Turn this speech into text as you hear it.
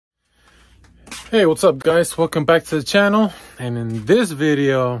Hey, what's up guys? Welcome back to the channel. And in this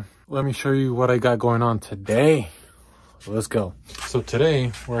video, let me show you what I got going on today. Let's go. So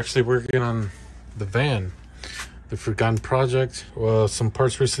today we're actually working on the van, the forgotten project. Well, some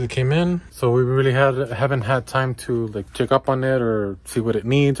parts recently came in, so we really haven't had time to like check up on it or see what it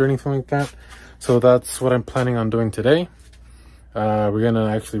needs or anything like that. So that's what I'm planning on doing today. We're gonna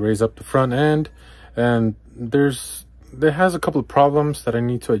actually raise up the front end, and there has a couple of problems that I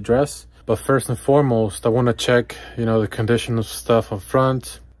need to address. But first and foremost, I want to check, the condition of stuff on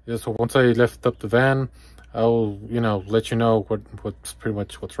front. Yeah, so once I lift up the van, I'll, let you know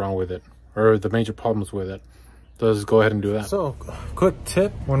what's wrong with it, or the major problems with it. So let's go ahead and do that. So, quick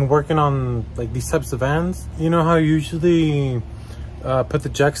tip when working on like these types of vans, you know how you usually put the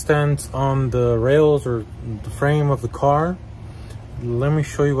jack stands on the rails or the frame of the car? Let me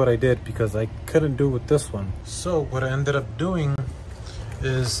show you what I did, because I couldn't do it with this one. So what I ended up doing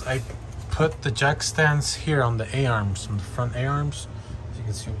is I put the jack stands here on the A-arms, on the front A-arms. As you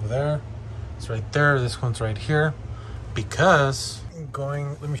can see over there, it's right there. This one's right here, because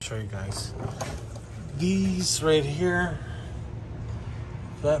let me show you guys. These right here,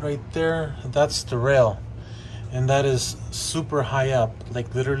 that right there, that's the rail, and that is super high up.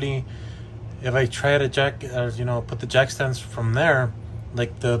 Like literally, if I try to put the jack stands from there,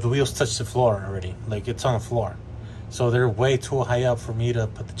 like the wheels touch the floor already. Like it's on the floor. So they're way too high up for me to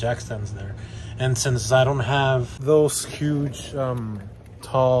put the jack stands there. And since I don't have those huge,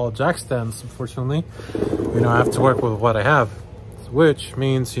 tall jack stands, unfortunately, I have to work with what I have. Which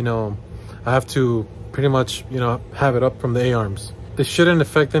means, I have to pretty much, have it up from the A-arms. This shouldn't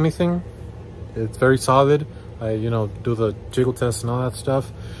affect anything. It's very solid. I, do the jiggle test and all that stuff.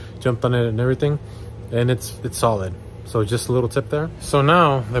 Jumped on it and everything. And it's solid. So just a little tip there. So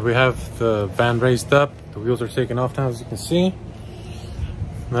now that we have the van raised up, the wheels are taken off now, as you can see.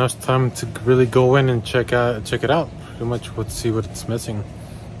 Now it's time to really go in and check it out. Pretty much see what it's missing.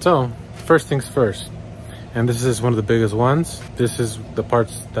 So first things first, and this is one of the biggest ones. This is the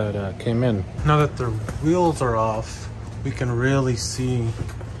parts that came in. Now that the wheels are off, we can really see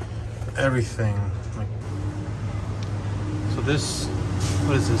everything. So this,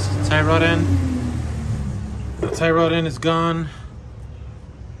 what is this? Tie rod end. The tie rod end is gone.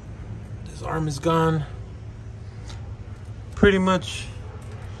 This arm is gone. Pretty much,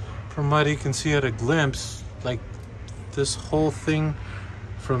 from what you can see at a glimpse, like this whole thing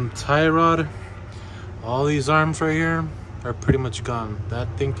from tie rod, all these arms right here are pretty much gone. That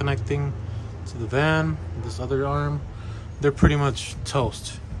thing connecting to the van, this other arm, they're pretty much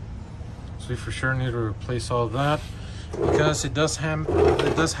toast. So we for sure need to replace all that, because it does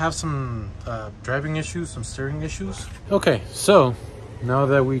have some driving issues, some steering issues. Okay, so now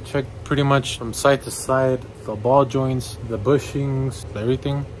that we checked pretty much from side to side, the ball joints, the bushings,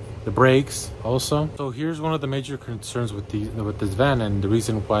 everything, the brakes also. So here's one of the major concerns with this van, and the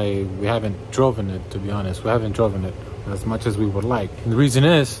reason why we haven't driven it, to be honest. We haven't driven it as much as we would like. And the reason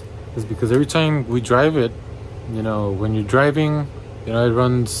is because every time we drive it, when you're driving, it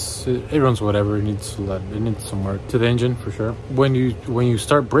runs whatever it needs some work to the engine for sure. When you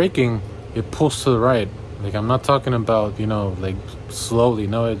start braking, it pulls to the right. Like I'm not talking about like slowly.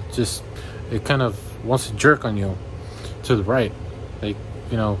 No, it kind of wants to jerk on you to the right. Like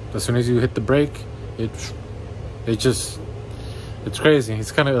as soon as you hit the brake, it's crazy.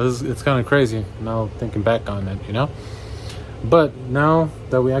 It's kind of crazy now thinking back on it. But now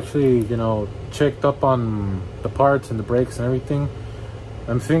that we actually checked up on the parts and the brakes and everything,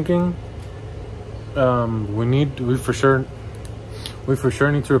 I'm thinking we for sure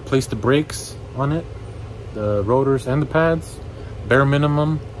need to replace the brakes on it, the rotors and the pads, bare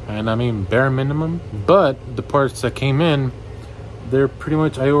minimum, and I mean bare minimum. But the parts that came in, they're pretty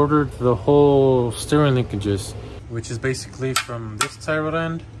much, I ordered the whole steering linkages, which is basically from this tie rod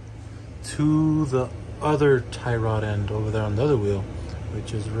end to the other tie rod end over there on the other wheel,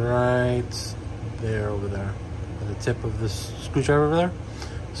 which is right there over there at the tip of this screwdriver over there.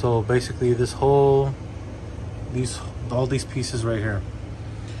 So basically all these pieces right here,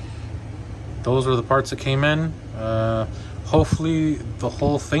 those are the parts that came in. Hopefully the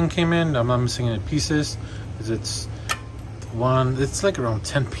whole thing came in. I'm not missing any pieces, because it's like around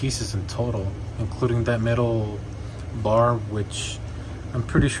 10 pieces in total, including that middle bar, which I'm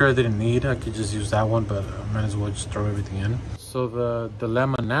pretty sure I didn't need. I could just use that one, but I might as well just throw everything in. So the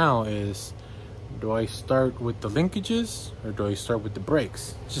dilemma now is, do I start with the linkages or do I start with the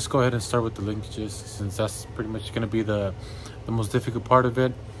brakes? Just go ahead and start with the linkages, since that's pretty much going to be the most difficult part of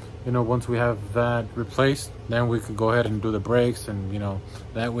it. Once we have that replaced, then we can go ahead and do the brakes, and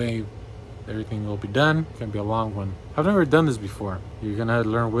that way everything will be done. It's gonna be a long one. I've never done this before. You're gonna have to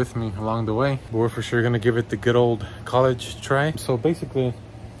learn with me along the way, but we're for sure gonna give it the good old college try. So basically,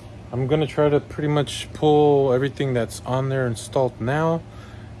 I'm gonna try to pretty much pull everything that's on there installed now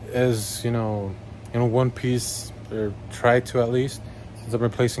as, you know, in one piece, or try to at least, since I'm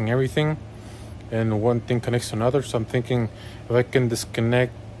replacing everything and one thing connects to another. So I'm thinking if I can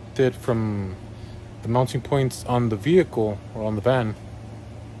disconnect it from the mounting points on the vehicle or on the van,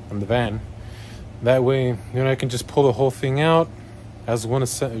 that way, you know, I can just pull the whole thing out as one,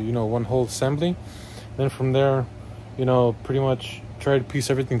 you know, one whole assembly. Then from there, you know, pretty much try to piece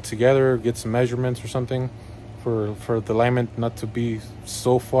everything together, get some measurements or something for the alignment not to be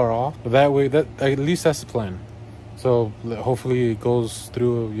so far off. But that way, that at least that's the plan. So hopefully it goes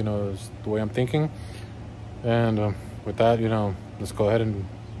through, you know, the way I'm thinking. And with that, you know, let's go ahead and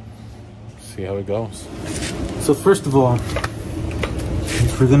see how it goes. So first of all,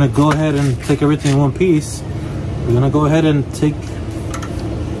 if we're gonna go ahead and take everything in one piece, we're gonna go ahead and take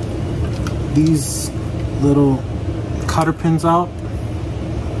these little cotter pins out,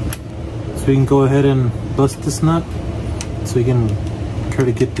 so we can go ahead and bust this nut, so we can try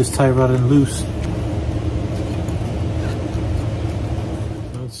to get this tie rod in loose.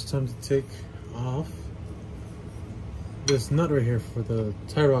 Now it's time to take off this nut right here for the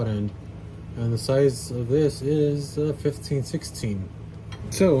tie rod end, and the size of this is 15/16.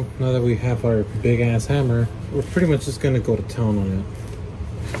 So now that we have our big ass hammer, we're pretty much just gonna go to town on it.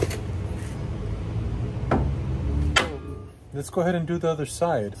 Let's go ahead and do the other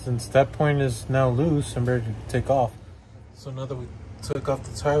side, since that point is now loose and ready to take off. So now that we took off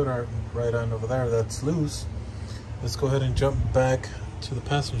the tie rod right on over there that's loose, let's go ahead and jump back to the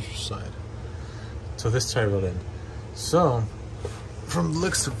passenger side, to this tie rod end. So from the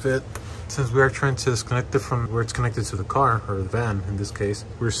looks of it, since we are trying to disconnect it from where it's connected to the car, or the van in this case,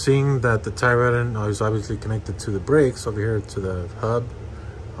 we're seeing that the tie rod end is obviously connected to the brakes over here, to the hub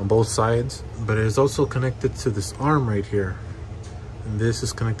on both sides, but it is also connected to this arm right here, and this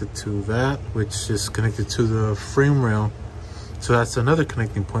is connected to that, which is connected to the frame rail. So that's another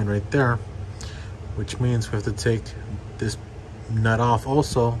connecting point right there, which means we have to take this nut off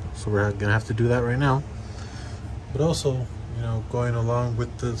also. So we're gonna have to do that right now. But also, you know, going along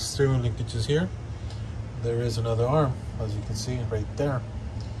with the steering linkages here, there is another arm, as you can see right there.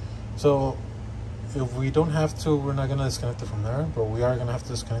 So if we don't have to, we're not gonna disconnect it from there, but we are gonna have to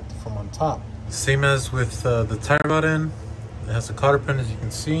disconnect it from on top. Same as with the tie rod end, it has a cotter pin, as you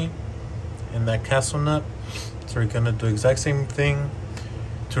can see, and that castle nut. So we're gonna do the exact same thing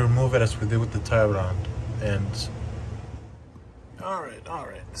to remove it as we did with the tie rod end. All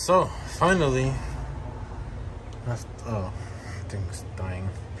right. So finally, oh, thing's dying.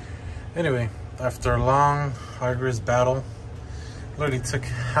 Anyway, after a long, arduous battle, literally took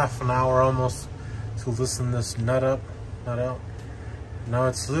half an hour almost to loosen this nut out. Now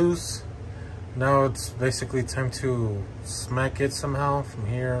it's loose. Now it's basically time to smack it somehow from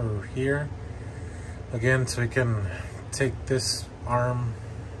here or here again, so we can take this arm,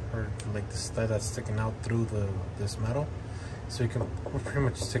 or like this stud that's sticking out through this metal, so we're pretty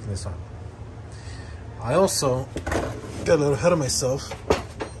much just taking this off. I also got a little ahead of myself.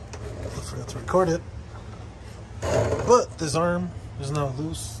 I forgot to record it. But this arm is now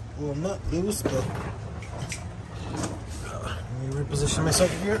loose. Well, not loose, but let me reposition myself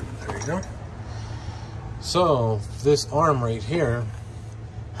here. There you go. So this arm right here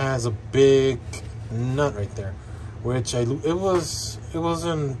has a big nut right there, which it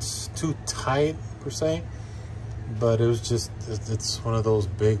wasn't too tight per se, but it was just, it's one of those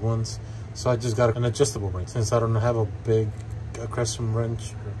big ones. So I just got an adjustable wrench, since I don't have a big custom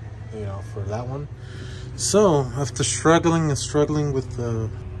wrench, you know, for that one. So after struggling with the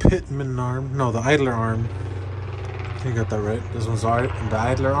pitman arm, no, the idler arm, you got that right. This one's the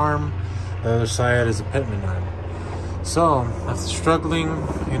idler arm. The other side is the pitman arm. So after struggling,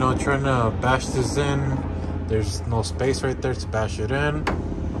 you know, trying to bash this in, there's no space right there to bash it in.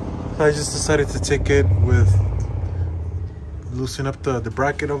 So I just decided to take it with loosen up the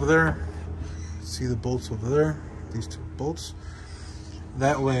bracket over there. See the bolts over there, these two bolts.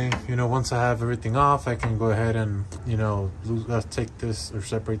 That way, you know, once I have everything off, I can go ahead and, you know, take this or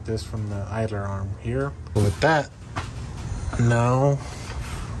separate this from the idler arm here. But with that, now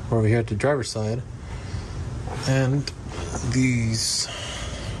we're over here at the driver's side, and these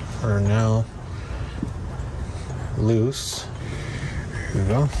are now loose. Here we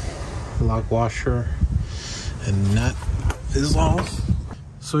go. Lock washer and nut is off.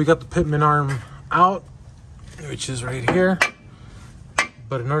 So we got the pitman arm out, which is right here.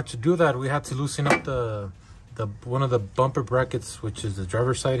 But in order to do that, we had to loosen up the one of the bumper brackets, which is the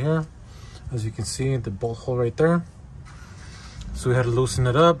driver's side here. As you can see, the bolt hole right there. So we had to loosen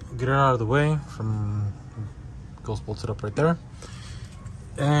it up, get it out of the way from, goes bolted up right there.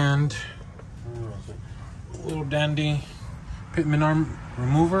 And a little dandy pitman arm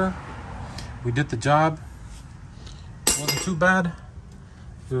remover. We did the job. It wasn't too bad.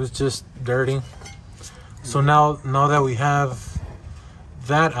 It was just dirty. So now that we have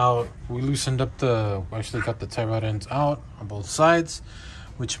that out, we loosened up we actually got the tie rod ends out on both sides,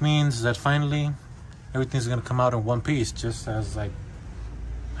 which means that finally everything's gonna come out in one piece, just as I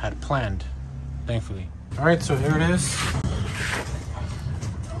had planned, thankfully. All right, so here it is,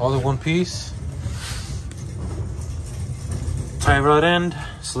 all in one piece. Tie rod end,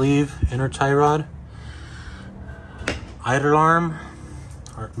 sleeve, inner tie rod, idler arm,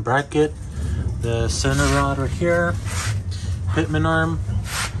 or bracket, the center rod right here, pitman arm,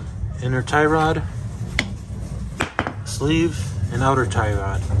 inner tie rod, sleeve, and outer tie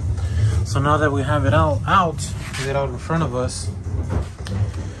rod. So now that we have it out in front of us,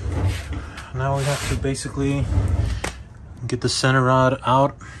 now we have to basically get the center rod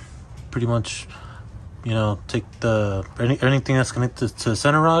out, pretty much, you know, take anything that's connected to the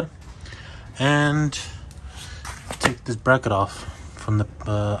center rod, and take this bracket off from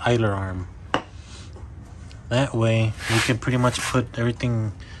the idler arm. That way we can pretty much put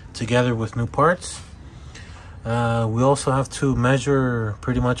everything together with new parts. We also have to measure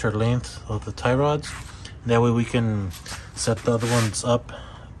pretty much our length of the tie rods. That way we can set the other ones up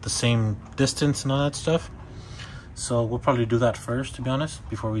the same distance and all that stuff. So we'll probably do that first, to be honest,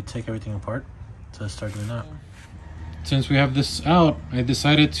 before we take everything apart. So let's start doing that. Since we have this out, I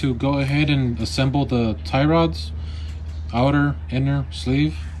decided to go ahead and assemble the tie rods. Outer, inner,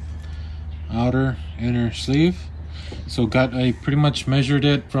 sleeve. Outer, inner, sleeve. So I pretty much measured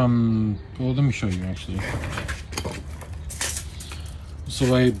it from, well, let me show you actually. So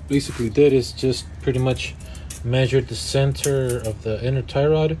what I basically did is just pretty much measured the center of the inner tie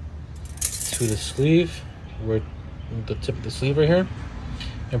rod to the sleeve, where the tip of the sleeve right here,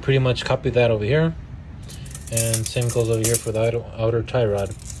 and pretty much copied that over here. And same goes over here for the outer tie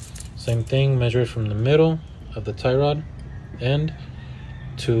rod. Same thing, measured from the middle of the tie rod end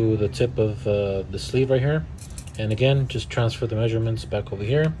to the tip of the sleeve right here. And again, just transfer the measurements back over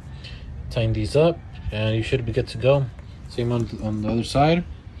here, tighten these up, and you should be good to go. Same on the other side.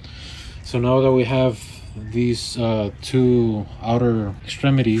 So now that we have these two outer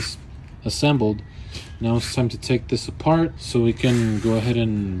extremities assembled, now it's time to take this apart so we can go ahead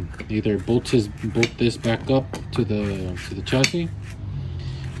and either bolt this back up to the chassis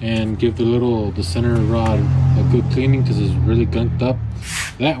and give the center rod a good cleaning, because it's really gunked up.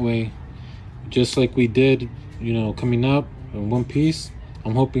 That way, just like we did, you know, coming up in one piece,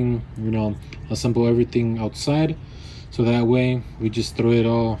 I'm hoping, you know, assemble everything outside, so that way we just throw it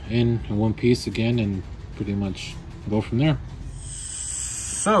all in one piece again and pretty much go from there.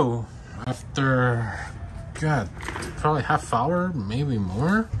 So after, God, probably half hour, maybe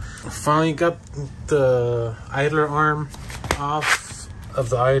more, I finally got the idler arm off of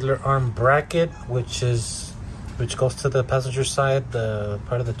the idler arm bracket, which goes to the passenger side, the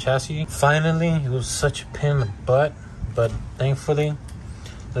part of the chassis. Finally, it was such a pain in the butt, but thankfully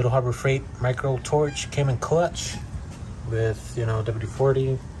Little Harbor Freight micro torch came in clutch with, you know,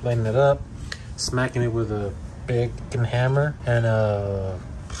 WD-40, lighting it up, smacking it with a big hammer, and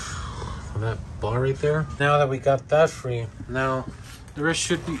that bar right there. Now that we got that free, now the rest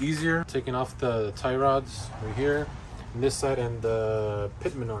should be easier. Taking off the tie rods right here on this side and the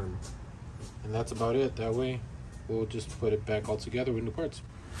pitman arm, and that's about it. That way we'll just put it back all together with new parts.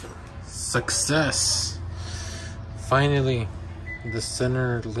 Success! Finally, the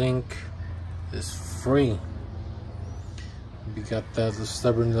center link is free. We got that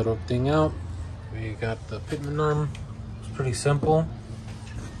stubborn little thing out. We got the pitman arm. It's pretty simple.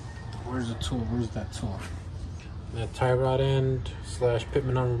 Where's the tool? Where's that tool? That tie rod end slash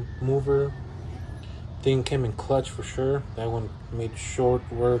pitman arm mover thing came in clutch for sure. That one made short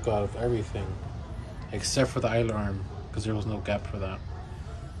work out of everything, except for the idler arm, because there was no gap for that.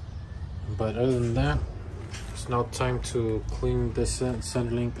 But other than that, it's now time to clean this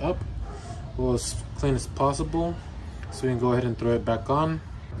center link up, well, as clean as possible, so we can go ahead and throw it back on,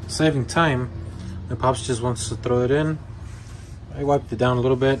 saving time. The Pops just wants to throw it in. I wiped it down a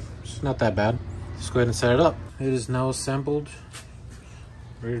little bit. It's not that bad. Just go ahead and set it up. It is now assembled,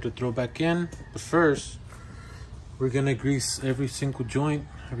 ready to throw back in. But first, we're gonna grease every single joint,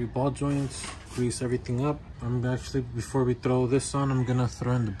 every ball joint, grease everything up. I'm actually, before we throw this on, I'm gonna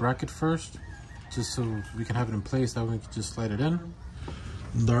throw in the bracket first, just so we can have it in place. That way we can just slide it in.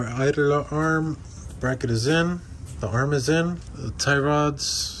 The idler arm bracket is in, the arm is in, the tie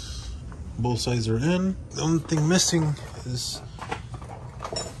rods Both sides are in. The only thing missing is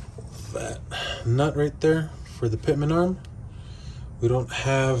that nut right there for the pitman arm. We don't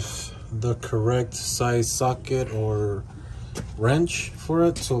have the correct size socket or wrench for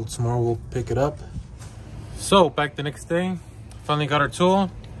it, so tomorrow we'll pick it up. So back the next day, finally got our tool,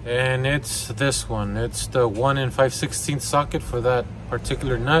 and it's this one. It's the 1 5/16 socket for that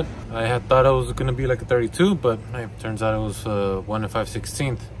particular nut. I had thought it was gonna be like a 32, but it turns out it was 1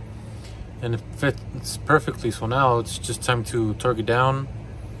 5/16, and it fits perfectly. So now it's just time to torque it down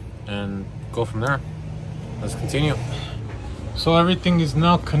and go from there. Let's continue. So everything is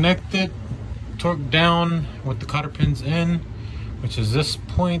now connected, torqued down with the cotter pins in, which is this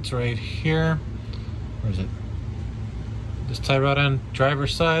point right here. Where is it? This tie rod end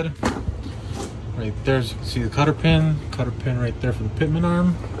driver's side. Right there's, see the cotter pin right there for the pitman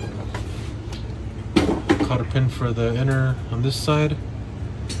arm. Cotter pin for the inner on this side.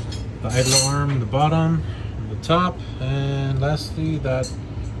 The idler arm, the bottom, the top, and lastly that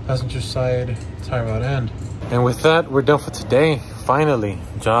passenger side tie rod end. And with that, we're done for today. Finally,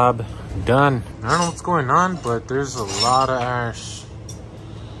 job done. I don't know what's going on, but there's a lot of ash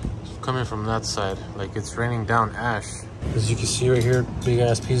coming from that side. Like it's raining down ash. As you can see right here, big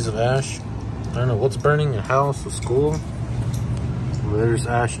ass pieces of ash. I don't know what's burning, a house, a school. There's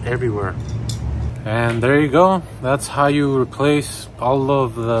ash everywhere. And there you go. That's how you replace all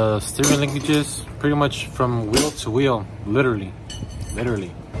of the steering linkages, pretty much from wheel to wheel, literally.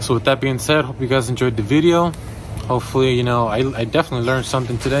 So with that being said, hope you guys enjoyed the video. Hopefully, you know, I definitely learned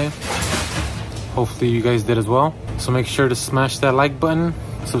something today. Hopefully you guys did as well. So make sure to smash that like button,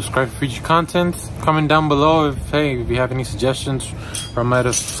 subscribe for future content, comment down below if you have any suggestions, or I might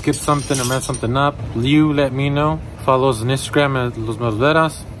have skipped something or messed something up. You let me know. Follow us on Instagram at Los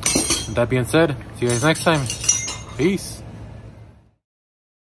Malveras. With that being said, see you guys next time. Peace.